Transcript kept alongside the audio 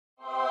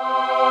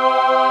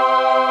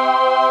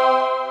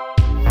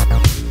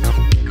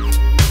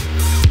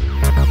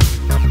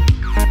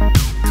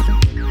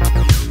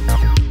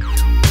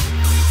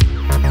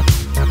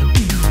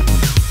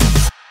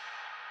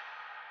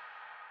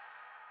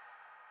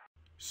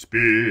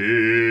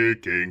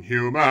Speaking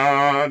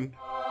Human.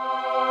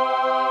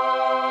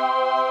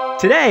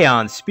 Today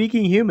on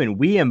Speaking Human,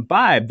 we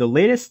imbibe the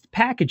latest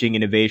packaging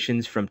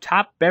innovations from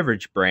top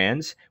beverage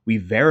brands. We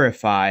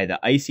verify the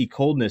icy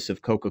coldness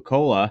of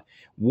Coca-Cola,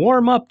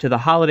 warm up to the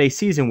holiday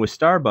season with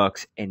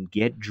Starbucks, and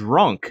get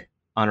drunk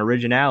on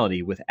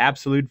originality with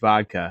Absolut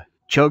vodka.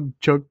 Chug,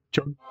 chug,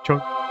 chug,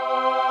 chug.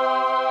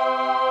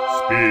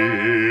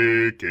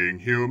 Speaking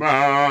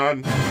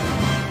Human.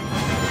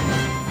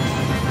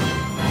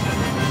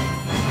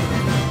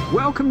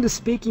 Welcome to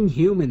Speaking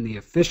Human, the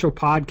official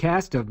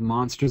podcast of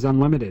Monsters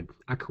Unlimited,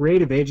 a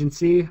creative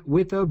agency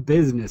with a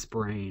business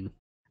brain.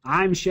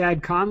 I'm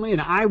Shad Conley,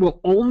 and I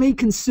will only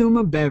consume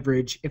a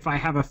beverage if I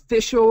have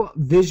official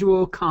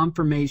visual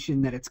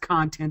confirmation that its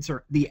contents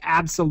are the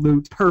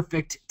absolute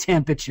perfect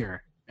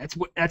temperature.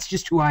 That's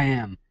just who I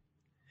am.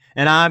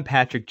 And I'm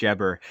Patrick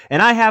Jebber,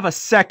 and I have a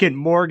second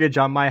mortgage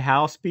on my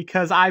house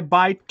because I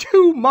buy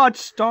too much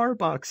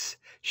Starbucks.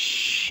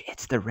 Shh,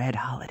 it's the red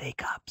holiday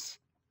cups.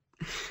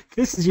 If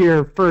this is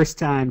your first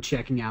time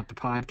checking out the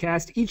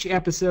podcast, each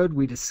episode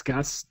we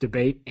discuss,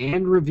 debate,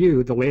 and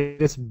review the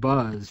latest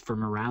buzz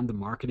from around the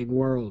marketing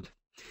world.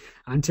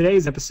 On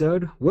today's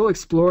episode, we'll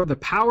explore the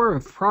power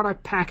of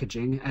product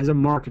packaging as a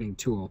marketing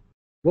tool.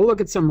 We'll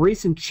look at some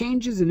recent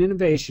changes and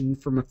innovation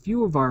from a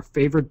few of our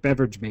favorite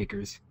beverage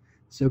makers.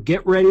 So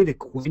get ready to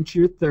quench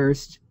your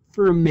thirst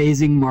for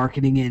amazing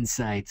marketing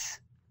insights.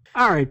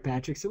 All right,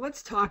 Patrick, so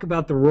let's talk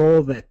about the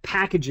role that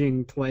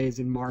packaging plays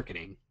in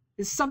marketing.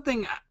 It's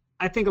something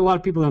I think a lot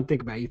of people don't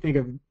think about. You think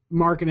of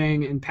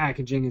marketing and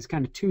packaging as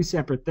kind of two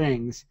separate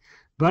things,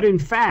 but in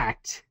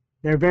fact,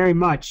 they're very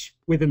much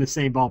within the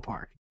same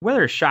ballpark.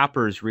 Whether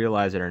shoppers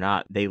realize it or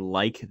not, they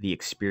like the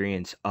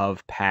experience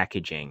of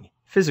packaging,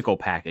 physical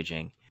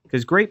packaging,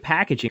 because great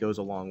packaging goes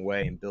a long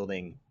way in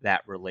building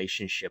that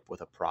relationship with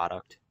a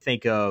product.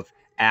 Think of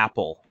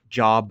Apple,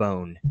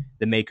 Jawbone,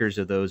 the makers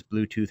of those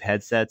Bluetooth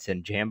headsets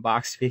and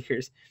Jambox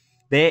speakers.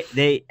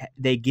 They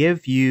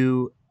give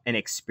you an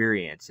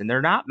experience, and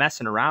they're not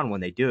messing around when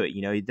they do it.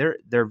 You know,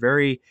 they're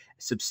very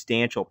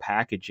substantial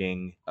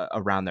packaging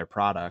around their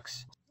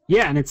products.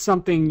 Yeah, and it's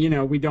something,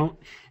 we don't,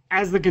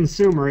 as the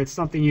consumer, it's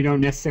something you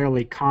don't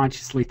necessarily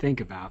consciously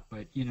think about,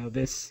 but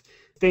this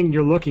thing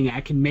you're looking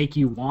at can make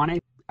you want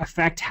it,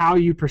 affect how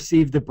you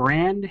perceive the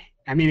brand.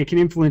 I mean, it can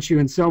influence you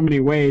in so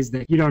many ways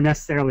that you don't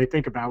necessarily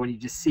think about when you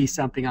just see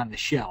something on the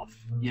shelf,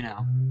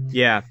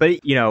 Yeah, but,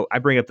 I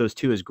bring up those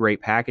two as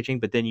great packaging,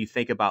 but then you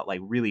think about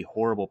like really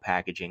horrible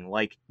packaging,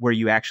 like where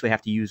you actually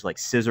have to use like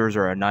scissors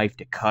or a knife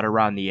to cut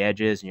around the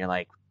edges, and you're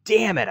like,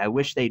 damn it, I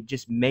wish they'd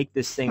just make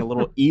this thing a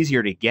little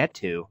easier to get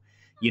to,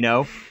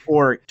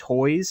 or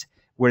toys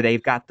where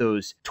they've got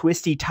those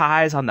twisty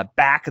ties on the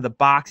back of the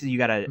boxes. You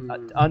got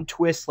to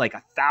untwist like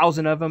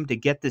 1,000 of them to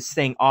get this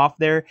thing off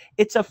there.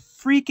 It's a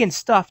freaking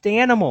stuffed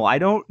animal.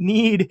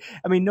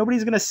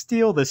 Nobody's going to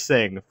steal this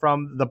thing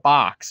from the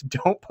box.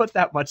 Don't put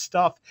that much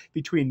stuff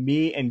between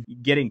me and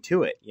getting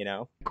to it,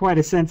 Quite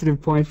a sensitive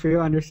point for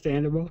you,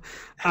 understandable.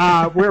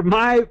 Where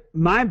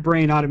my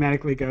brain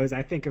automatically goes,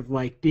 I think of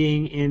like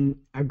being in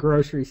a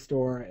grocery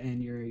store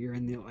and you're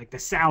in the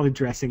salad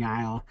dressing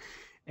aisle.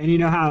 And you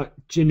know how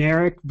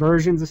generic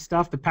versions of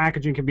stuff, the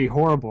packaging can be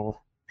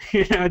horrible.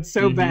 It's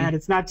so bad.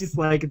 It's not just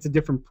like it's a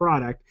different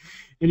product.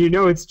 And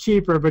it's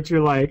cheaper, but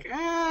you're like,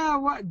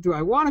 what do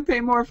I want to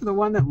pay more for the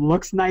one that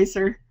looks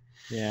nicer?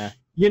 Yeah.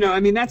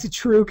 That's a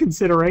true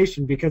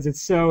consideration because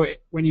it's so,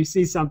 when you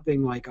see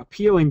something like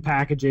appealing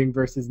packaging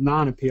versus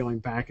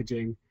non-appealing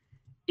packaging,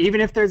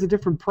 even if there's a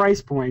different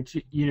price point,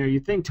 you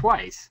think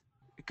twice.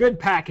 Good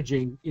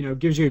packaging,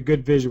 gives you a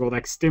good visual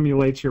that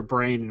stimulates your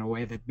brain in a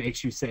way that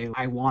makes you say,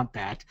 I want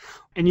that.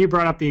 And you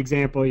brought up the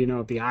example,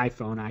 of the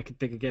iPhone. I could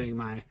think of getting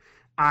my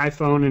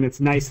iPhone in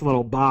its nice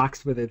little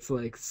box with its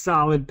like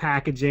solid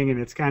packaging, and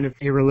it's kind of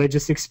a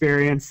religious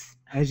experience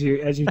as you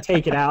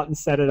take it out and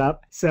set it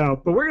up. So,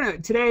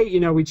 but today,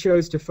 we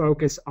chose to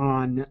focus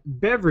on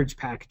beverage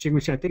packaging,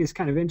 which I think is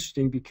kind of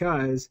interesting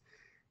because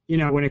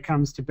when it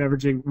comes to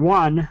beveraging,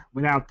 one,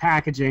 without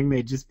packaging,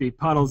 they'd just be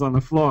puddles on the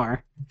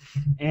floor.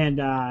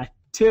 And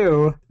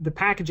two, the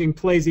packaging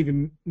plays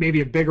even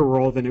maybe a bigger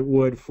role than it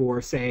would for,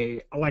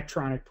 say,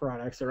 electronic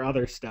products or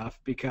other stuff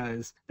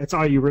because that's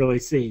all you really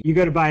see. You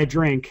go to buy a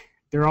drink,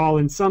 they're all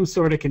in some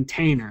sort of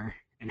container,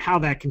 and how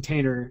that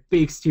container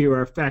speaks to you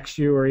or affects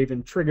you or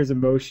even triggers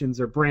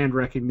emotions or brand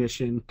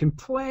recognition can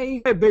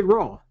play a big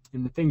role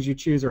in the things you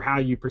choose or how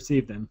you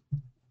perceive them.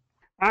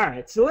 All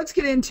right, so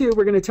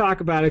we're going to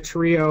talk about a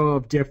trio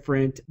of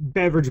different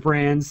beverage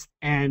brands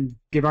and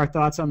give our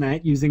thoughts on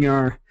that using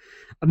our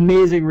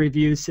amazing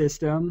review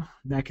system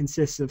that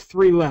consists of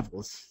 3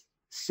 levels.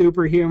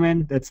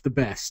 Superhuman, that's the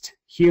best.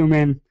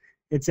 Human,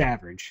 it's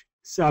average.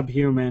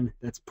 Subhuman,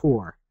 that's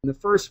poor. And the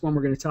first one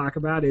we're going to talk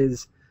about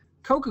is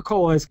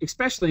Coca-Cola,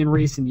 especially in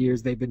recent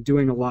years, they've been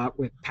doing a lot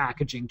with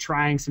packaging,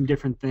 trying some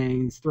different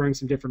things, throwing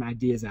some different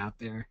ideas out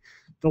there.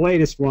 The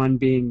latest one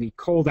being the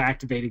cold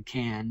activated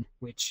can,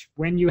 which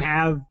when you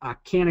have a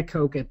can of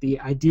Coke at the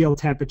ideal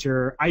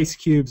temperature, ice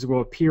cubes will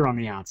appear on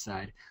the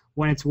outside.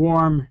 When it's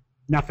warm,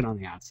 nothing on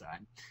the outside.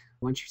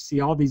 Once you see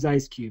all these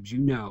ice cubes, you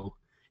know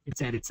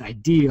it's at its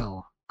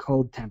ideal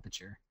cold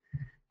temperature.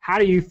 How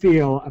do you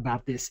feel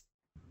about this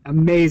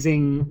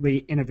amazingly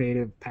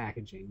innovative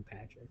packaging,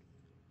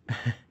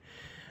 Patrick?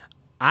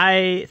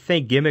 I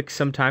think gimmicks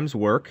sometimes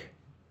work.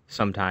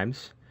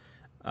 Sometimes.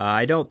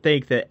 I don't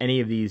think that any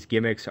of these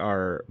gimmicks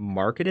are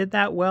marketed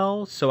that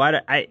well. So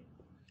I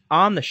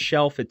on the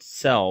shelf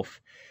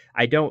itself,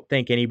 I don't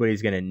think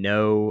anybody's going to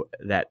know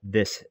that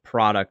this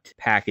product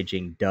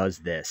packaging does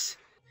this.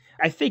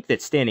 I think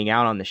that standing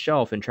out on the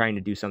shelf and trying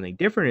to do something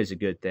different is a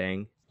good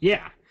thing.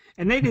 Yeah.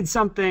 And they did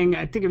something,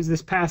 I think it was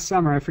this past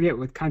summer, I forget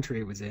what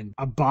country it was in,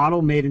 a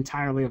bottle made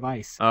entirely of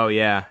ice. Oh,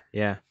 yeah,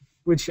 yeah.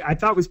 Which I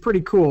thought was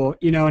pretty cool,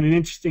 and an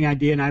interesting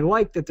idea. And I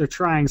like that they're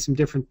trying some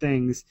different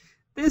things.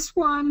 This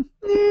one,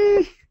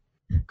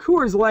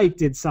 Coors Light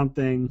did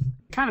something,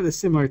 kind of the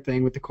similar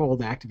thing with the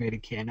cold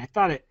activated can. I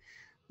thought it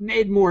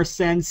made more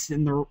sense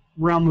in the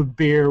realm of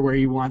beer where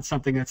you want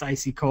something that's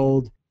icy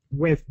cold.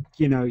 With,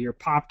 your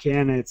pop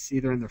can, it's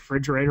either in the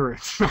refrigerator or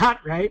it's not,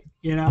 right?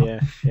 Yeah,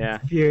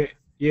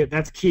 yeah.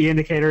 That's a key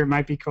indicator it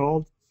might be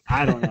cold.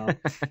 I don't know.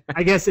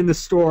 I guess in the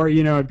store,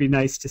 it'd be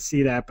nice to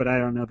see that, but I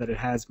don't know that it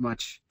has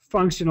much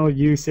functional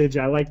usage.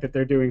 I like that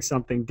they're doing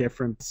something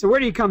different. So where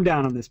do you come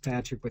down on this,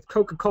 Patrick, with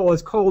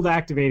Coca-Cola's cold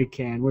activated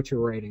can? What's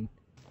your rating?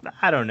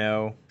 I don't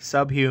know.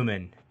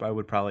 Subhuman, I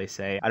would probably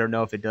say. I don't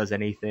know if it does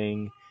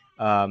anything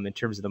in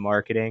terms of the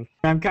marketing.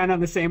 I'm kind of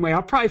the same way.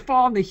 I'll probably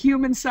fall on the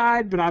human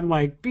side, but I'm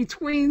like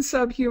between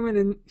subhuman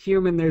and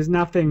human, there's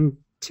nothing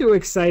too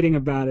exciting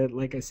about it.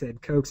 Like I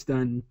said, Coke's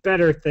done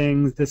better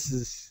things. This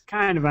is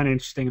kind of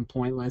uninteresting and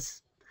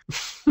pointless.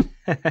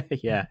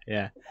 Yeah,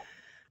 yeah.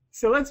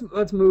 So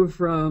let's move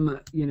from,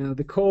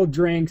 the cold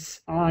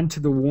drinks on to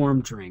the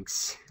warm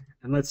drinks.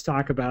 And let's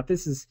talk about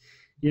this is,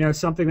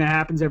 something that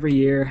happens every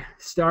year.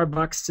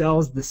 Starbucks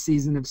sells the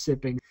season of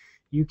sipping.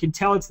 You can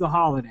tell it's the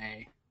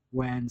holiday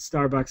when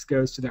Starbucks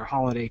goes to their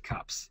holiday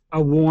cups.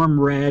 A warm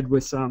red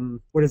with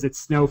some,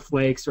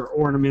 snowflakes or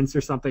ornaments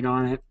or something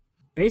on it.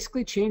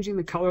 Basically changing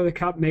the color of the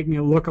cup, making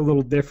it look a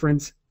little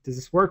different. Does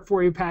this work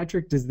for you,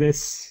 Patrick? Does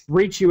this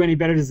reach you any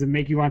better? Does it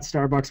make you want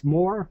Starbucks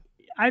more?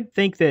 I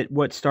think that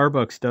what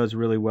Starbucks does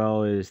really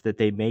well is that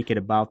they make it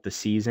about the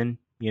season.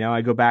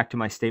 I go back to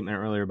my statement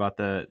earlier about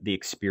the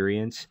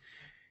experience.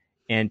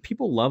 And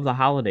people love the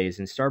holidays,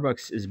 and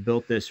Starbucks has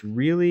built this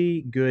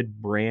really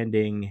good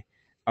branding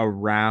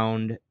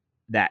around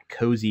that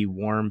cozy,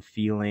 warm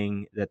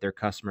feeling that their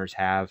customers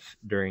have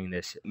during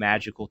this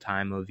magical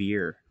time of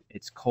year.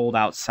 It's cold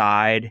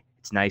outside.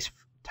 It's nice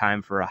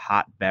time for a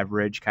hot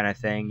beverage kind of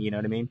thing. You know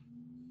what I mean?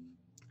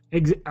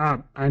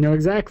 I know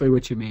exactly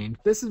what you mean.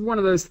 This is one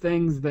of those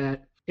things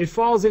that it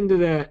falls into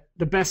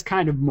the best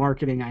kind of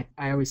marketing.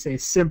 I always say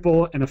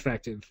simple and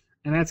effective.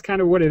 And that's kind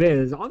of what it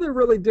is. All they're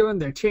really doing,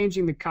 they're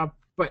changing the cup,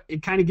 but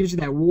it kind of gives you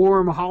that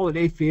warm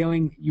holiday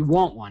feeling. You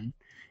want one.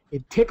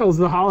 It tickles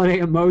the holiday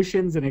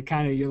emotions, and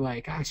you're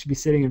like, I should be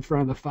sitting in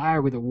front of the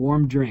fire with a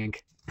warm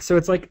drink. So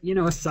it's like,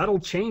 a subtle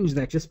change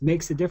that just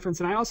makes a difference.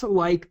 And I also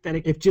like that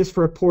if just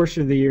for a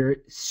portion of the year,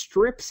 it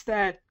strips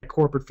that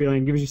corporate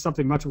feeling, gives you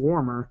something much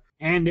warmer.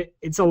 And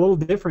it's a little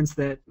difference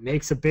that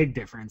makes a big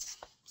difference.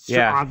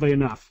 Yeah. Oddly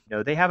enough.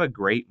 They have a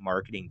great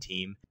marketing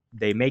team.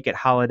 They make it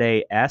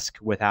holiday-esque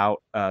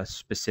without a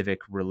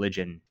specific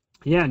religion.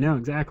 Yeah, no,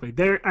 exactly.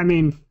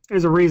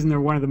 There's a reason they're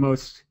one of the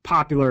most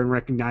popular and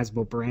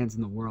recognizable brands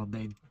in the world.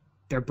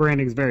 Their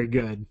branding is very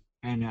good,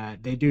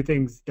 and they do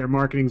things. Their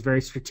marketing is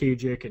very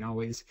strategic and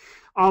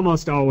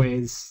almost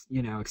always,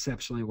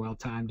 exceptionally well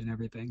timed and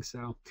everything.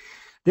 So,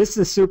 this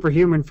is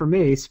superhuman for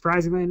me,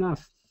 surprisingly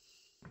enough.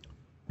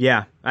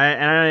 Yeah, I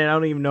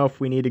don't even know if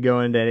we need to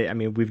go into it. I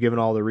mean, we've given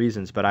all the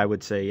reasons, but I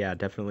would say, yeah,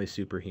 definitely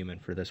superhuman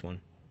for this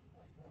one.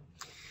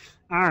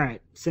 All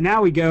right, so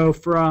now we go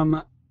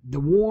from the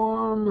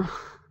warm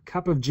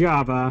cup of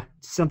Java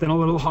to something a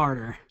little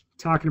harder.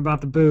 Talking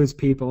about the booze,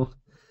 people.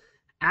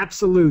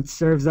 Absolut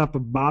serves up a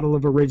bottle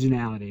of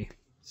originality.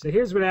 So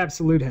here's what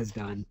Absolut has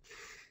done.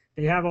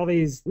 They have all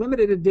these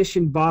limited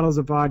edition bottles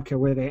of vodka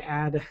where they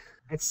add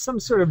some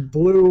sort of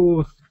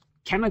blue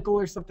chemical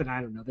or something,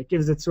 I don't know, that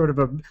gives it sort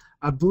of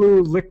a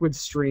blue liquid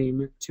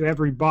stream to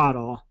every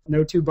bottle.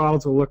 No two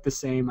bottles will look the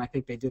same. I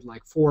think they did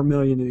like 4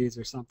 million of these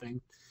or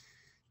something.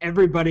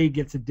 Everybody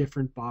gets a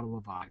different bottle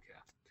of vodka.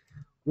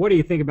 What do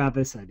you think about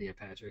this idea,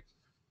 Patrick?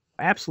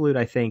 Absolut,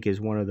 I think, is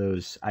one of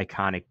those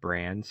iconic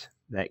brands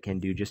that can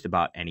do just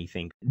about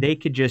anything. They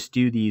could just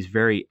do these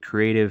very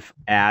creative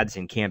ads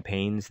and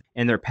campaigns,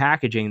 and their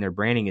packaging, their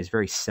branding is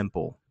very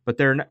simple. But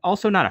they're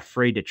also not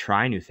afraid to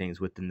try new things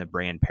within the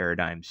brand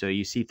paradigm. So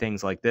you see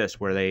things like this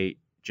where they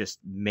just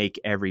make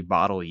every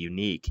bottle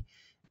unique.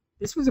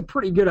 This was a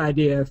pretty good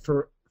idea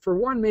for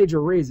one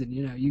major reason.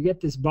 You get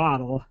this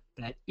bottle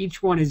that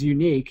each one is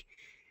unique,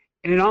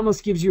 and it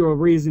almost gives you a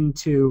reason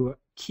to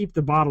keep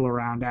the bottle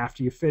around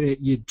after you fit it.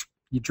 You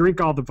drink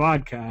all the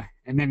vodka,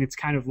 and then it's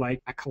kind of like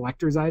a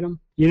collector's item,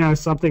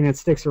 something that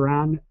sticks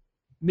around.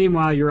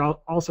 Meanwhile, you're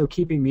also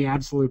keeping the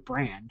Absolut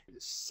brand.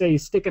 Say you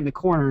stick in the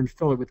corner and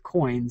fill it with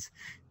coins,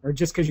 or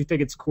just because you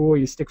think it's cool,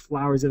 you stick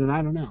flowers in it.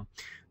 I don't know.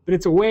 but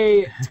it's a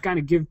way to kind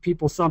of give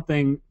people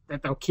something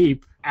that they'll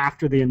keep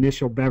after the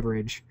initial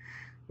beverage,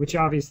 which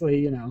obviously,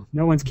 you know,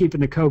 no one's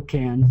keeping the Coke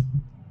can,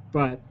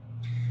 but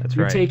That's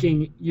you're right.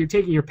 taking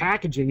your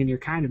packaging and you're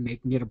kind of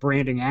making it a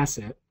branding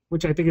asset,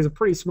 which I think is a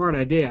pretty smart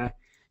idea.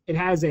 It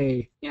has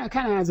a, you know,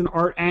 kind of has an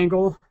art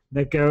angle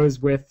that goes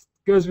with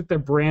their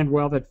brand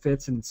well, that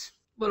fits, and it's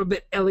a little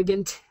bit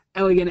elegant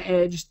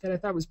edge that I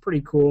thought was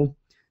pretty cool.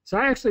 So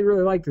I actually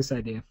really like this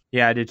idea.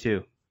 Yeah, I did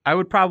too. I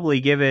would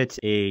probably give it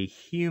a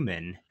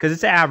human because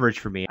it's average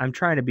for me. I'm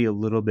trying to be a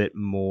little bit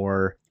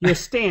more. Your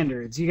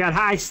standards. You got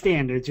high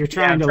standards. You're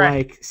trying to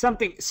like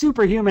something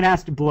superhuman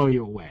has to blow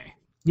you away.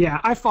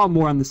 Yeah, I fall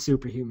more on the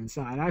superhuman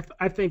side.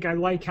 I think I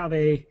like how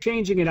they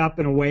changing it up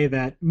in a way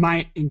that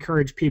might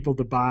encourage people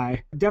to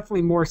buy.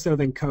 Definitely more so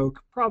than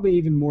Coke, probably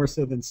even more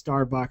so than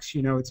Starbucks.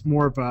 You know, it's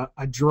more of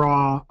a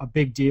draw, a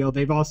big deal.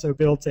 They've also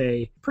built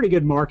a pretty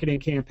good marketing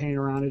campaign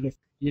around it, if,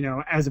 you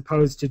know, as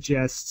opposed to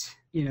just,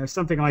 you know,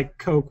 something like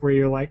Coke where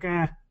you're like,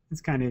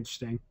 it's kind of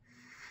interesting.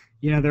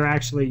 You know, they're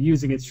actually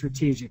using it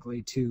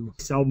strategically to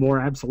sell more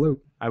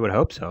Absolut. I would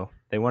hope so.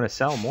 They want to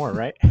sell more,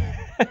 right?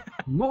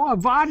 More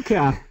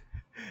vodka.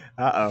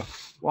 Uh-oh.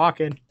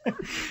 Walking.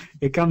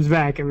 It comes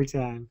back every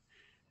time.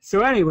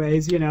 So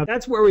anyways, you know,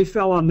 that's where we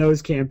fell on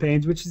those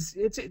campaigns, which is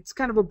it's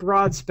kind of a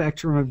broad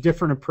spectrum of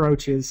different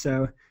approaches.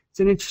 So it's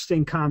an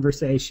interesting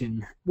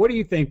conversation. What do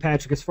you think,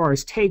 Patrick, as far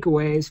as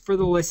takeaways for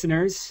the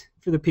listeners,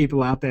 for the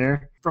people out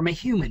there, from a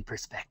human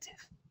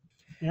perspective?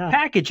 Yeah.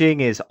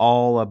 Packaging is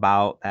all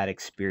about that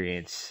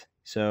experience.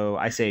 So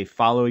I say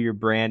follow your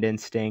brand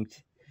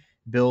instinct,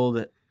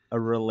 build a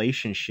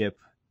relationship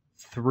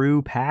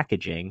through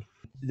packaging.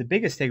 The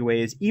biggest takeaway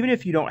is even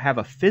if you don't have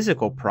a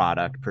physical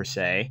product per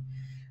se,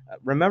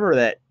 remember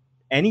that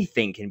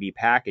anything can be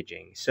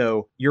packaging.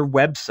 So your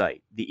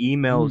website, the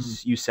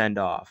emails you send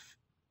off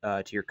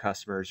to your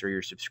customers or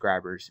your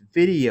subscribers,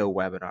 video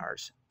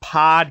webinars,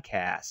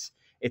 podcasts,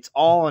 it's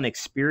all an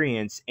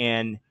experience,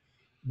 and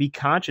be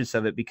conscious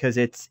of it because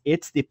it's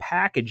the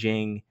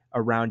packaging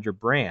around your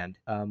brand.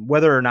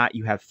 Whether or not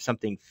you have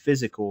something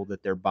physical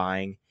that they're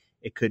buying,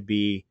 it could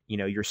be, you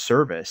know, your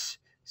service.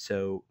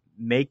 So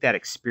make that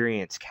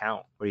experience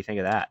count. What do you think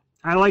of that?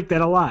 I like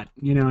that a lot,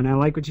 you know, and I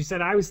like what you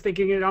said. I was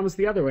thinking it almost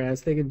the other way. I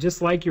was thinking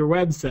just like your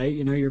website,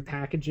 you know, your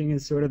packaging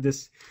is sort of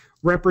this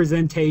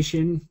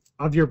representation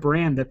of your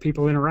brand that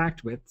people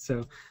interact with.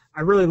 So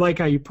I really like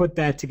how you put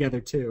that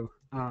together too.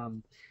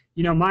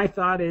 You know, my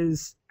thought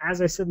is,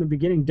 as I said in the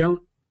beginning,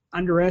 don't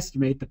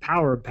underestimate the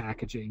power of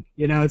packaging.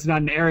 You know, it's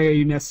not an area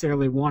you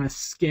necessarily want to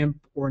skimp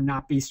or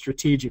not be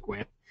strategic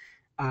with.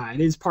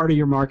 It is part of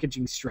your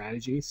marketing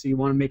strategy, so you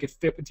want to make it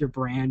fit with your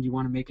brand. You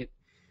want to make it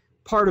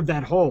part of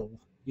that whole.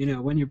 You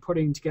know, when you're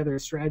putting together a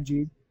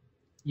strategy,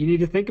 you need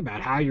to think about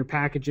how your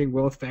packaging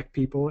will affect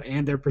people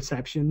and their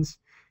perceptions,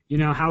 you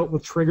know, how it will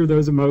trigger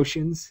those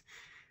emotions,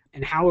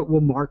 and how it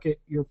will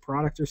market your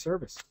product or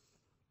service.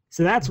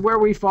 So that's where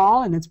we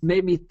fall, and it's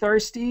made me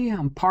thirsty.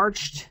 I'm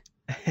parched.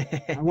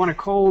 I want a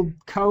cold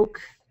Coke,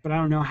 but I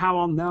don't know how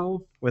I'll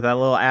know. With a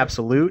little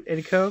Absolut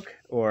in Coke,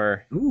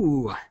 or...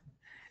 Ooh.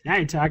 Now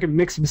you're talking,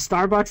 mix some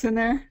Starbucks in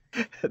there?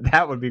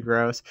 That would be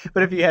gross.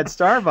 But if you had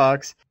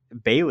Starbucks,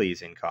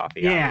 Bailey's in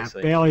coffee, yeah,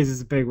 obviously. Bailey's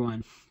is a big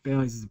one.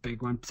 Bailey's is a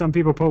big one. Some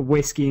people put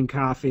whiskey in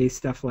coffee,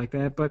 stuff like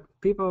that. But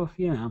people,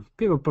 you know,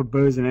 people put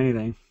booze in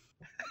anything.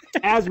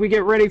 As we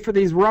get ready for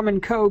these rum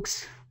and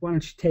Cokes, why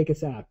don't you take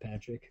us out,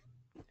 Patrick?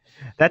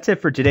 That's it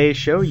for today's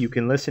show. You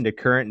can listen to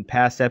current and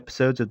past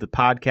episodes of the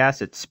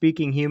podcast at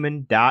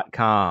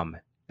speakinghuman.com.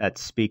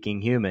 That's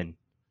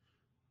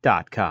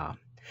speakinghuman.com.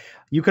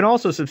 You can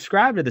also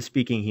subscribe to the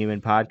Speaking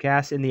Human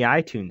podcast in the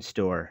iTunes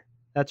store.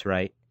 That's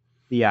right,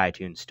 the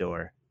iTunes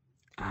store.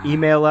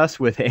 Email us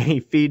with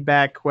any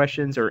feedback,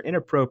 questions, or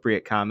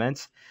inappropriate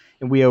comments.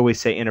 And we always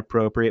say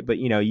inappropriate, but,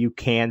 you know, you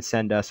can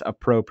send us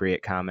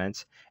appropriate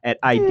comments at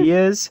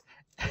ideas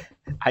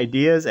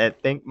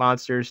at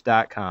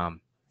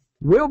thinkmonsters.com.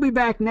 We'll be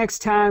back next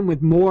time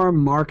with more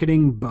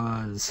marketing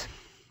buzz.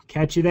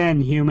 Catch you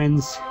then,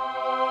 humans.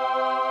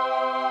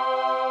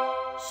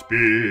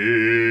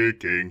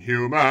 Speaking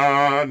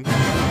human.